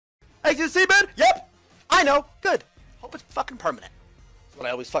xQc ban? Yep. I know. Good. Hope it's fucking permanent. That's what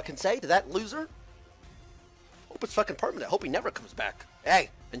I always fucking say to that loser. Hope it's fucking permanent. Hope he never comes back. Hey,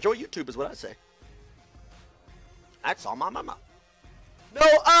 enjoy YouTube is what I say. That's all my mama. No,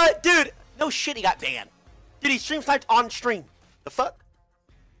 dude. No shit, he got banned. Dude, he stream sniped on stream. The fuck?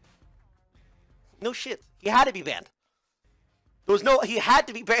 No shit. He had to be banned. There was no, he had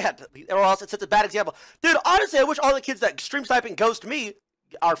to be banned, or else it's such a bad example. Dude, honestly, I wish all the kids that stream sniping ghost me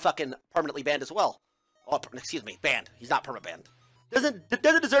are fucking permanently banned as well. Oh, excuse me, banned. He's not perma banned. Doesn't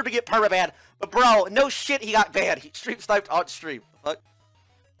deserve to get perma banned. But bro, no shit, he got banned. He stream sniped on stream. Fuck.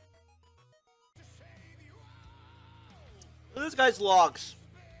 Look at this guy's logs.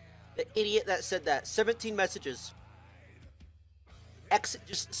 The idiot that said that. 17 messages.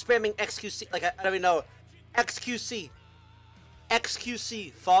 Just spamming xQc. Like I don't even know. xQc.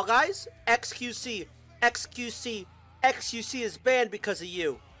 xQc. Fall Guys? xQc. xQc. xQc is banned because of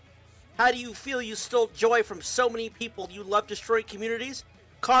you. How do you feel you stole joy from so many people you love destroying communities?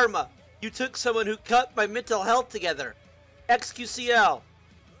 Karma. You took someone who cut my mental health together. xQcl.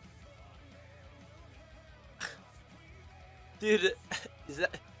 Dude, is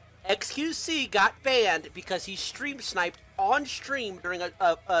that... xQc got banned because he stream sniped on stream during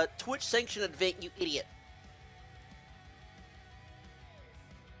a Twitch sanctioned event, you idiot.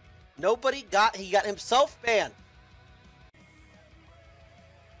 Nobody got, he got himself banned.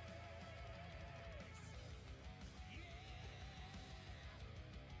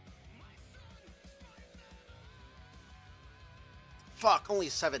 Fuck, only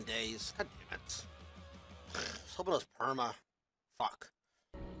 7 days. God damn it. I was hoping it was perma. Fuck.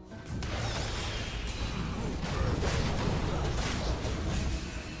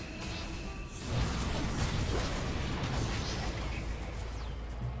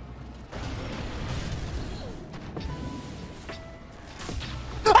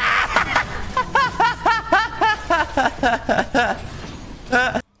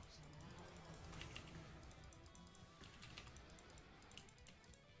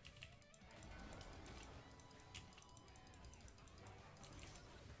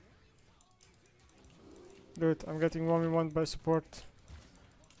 Dude, I'm getting 1v1 by support.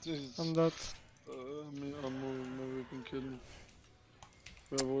 Jesus. I'm that. Me, maybe can kill me.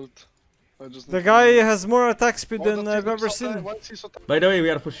 Werewolf. I just The guy has more attack speed than I've ever seen. By the way, we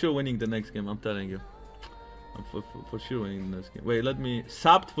are for sure winning the next game, I'm telling you. I'm for sure winning the next game. Wait, let me...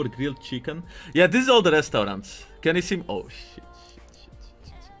 Subbed for grilled chicken. Yeah, this is all the restaurants. Can you see... Oh, shit.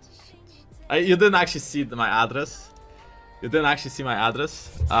 You didn't actually see my address. You didn't actually see my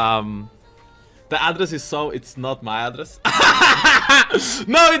address. The address is so... It's not my address.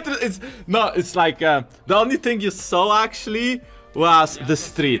 No, it's like... the only thing you saw, actually, was the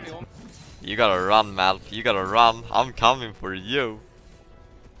street. You gotta run, Malf. You gotta run. I'm coming for you.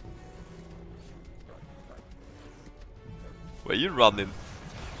 Where you running?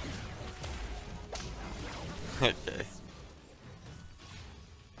 Okay.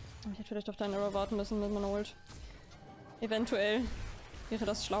 Ich hätte vielleicht auf deinen Arrow warten müssen mit meiner Ult. Eventuell wäre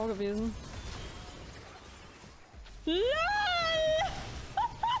das schlau gewesen. LOL!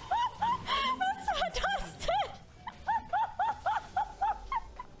 Was war das denn?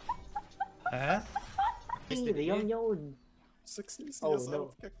 Huh? Hey, the young. Oh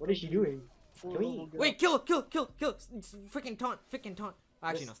no! What is she doing? Wait, kill it! It's freaking taunt!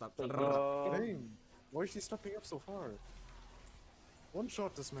 Actually, no, stop. Dang. Why is she stepping up so far? One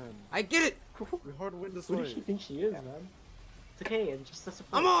shot this man. I get it! We hard win this Who way. does she think she is, man? It's okay, and just a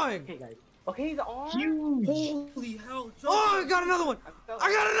support. I'm on! Okay, guys. Okay, the arm! Huge! Holy hell! Oh, I got another one!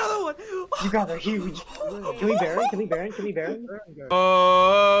 I got another one! You got her huge! Can we Baron? Can we Baron?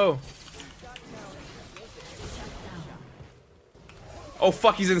 Oh! Oh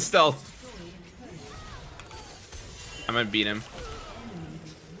fuck, he's in stealth. I'm gonna beat him.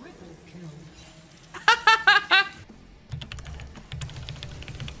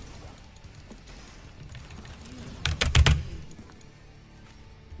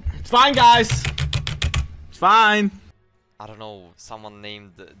 It's fine, guys. It's fine. I don't know, someone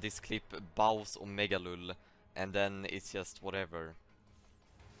named this clip Baus Omegalul, and then it's just whatever.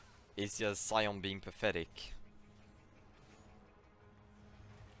 It's just Sion being pathetic.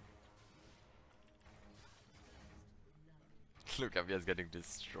 Look, I'm just getting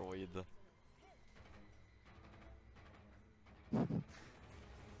destroyed.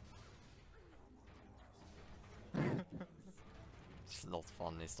 It's not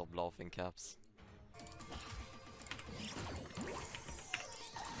funny, stop laughing, Caps.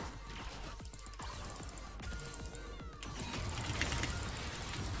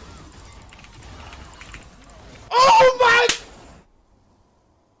 Oh my!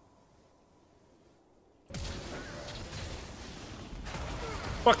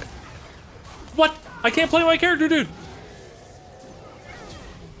 Fuck. What? I can't play my character, dude.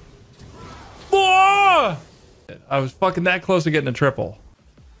 Whoa! I was fucking that close to getting a triple.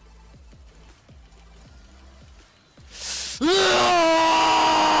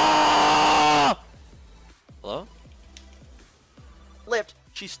 Hello? Lift.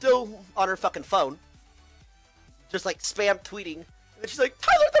 She's still on her fucking phone. Just like spam tweeting. And then she's like,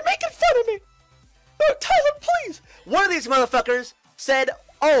 Tyler, they're making fun of me! Oh, Tyler, please! One of these motherfuckers said,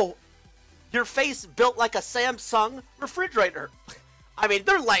 oh, your face built like a Samsung refrigerator. I mean,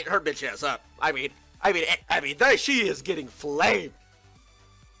 they're lighting her bitch ass up. I mean, she is getting flamed.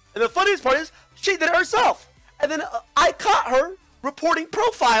 And the funniest part is, she did it herself. And then I caught her reporting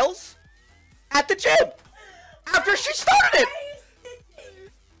profiles at the gym after she started it.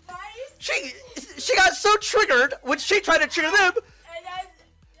 She got so triggered when she tried to trigger them.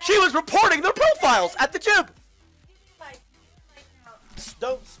 She was reporting their profiles at the gym.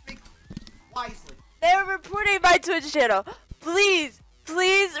 Don't speak wisely. They're reporting my Twitch channel. Please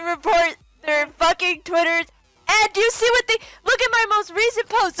report their fucking Twitters. And do you see what they look at my most recent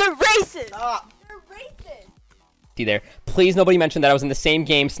posts? They're racist. They're racist. See there. Please nobody mention that I was in the same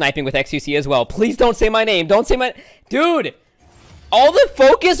game sniping with xQc as well. Please don't say my name. Don't say my dude. All the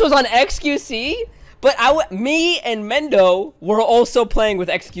focus was on xQc, but me and Mendo were also playing with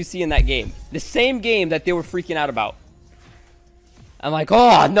xQc in that game. The same game that they were freaking out about. I'm like,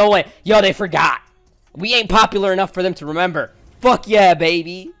 oh, no way. Yo, they forgot. We ain't popular enough for them to remember. Fuck yeah,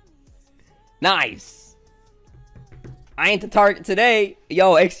 baby. Nice. I ain't the target today.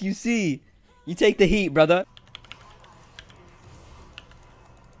 Yo, xQc. You take the heat, brother.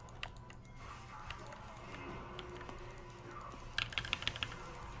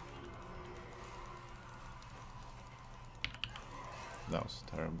 That was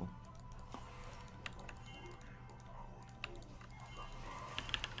terrible.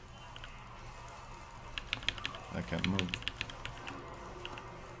 I can't move.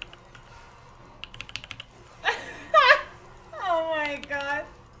 Oh my god.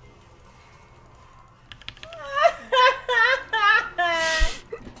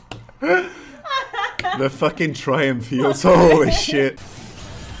 The fucking triumph feels. Holy shit.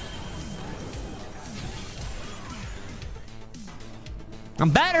 I'm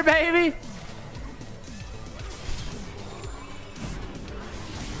better, baby.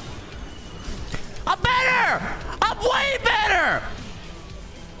 I'm better. I'm way better.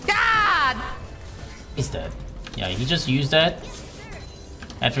 God. He's dead. Yeah, he just used that.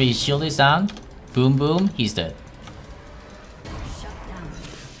 After his shield is down, boom boom, he's dead.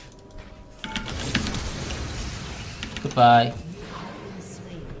 Goodbye.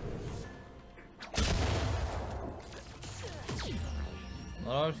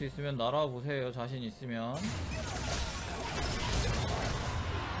 날아갈 수 있으면 날아와 보세요. 자신 있으면.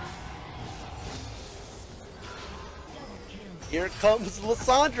 Here comes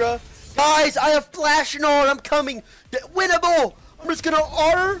Lysandra. Guys, I have flash and all. I'm coming. Winnable. I'm just gonna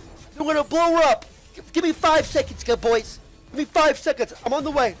R. I'm gonna blow her up. Give me 5 seconds, good boys. Give me 5 seconds. I'm on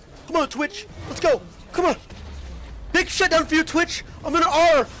the way. Come on, Twitch. Let's go. Come on. Big shutdown for you, Twitch. I'm gonna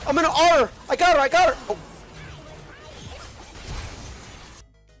R. I'm gonna R. I got her. I got her. Oh.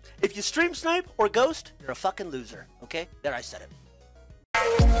 If you stream snipe or ghost, you're a fucking loser. Okay? There, I said it.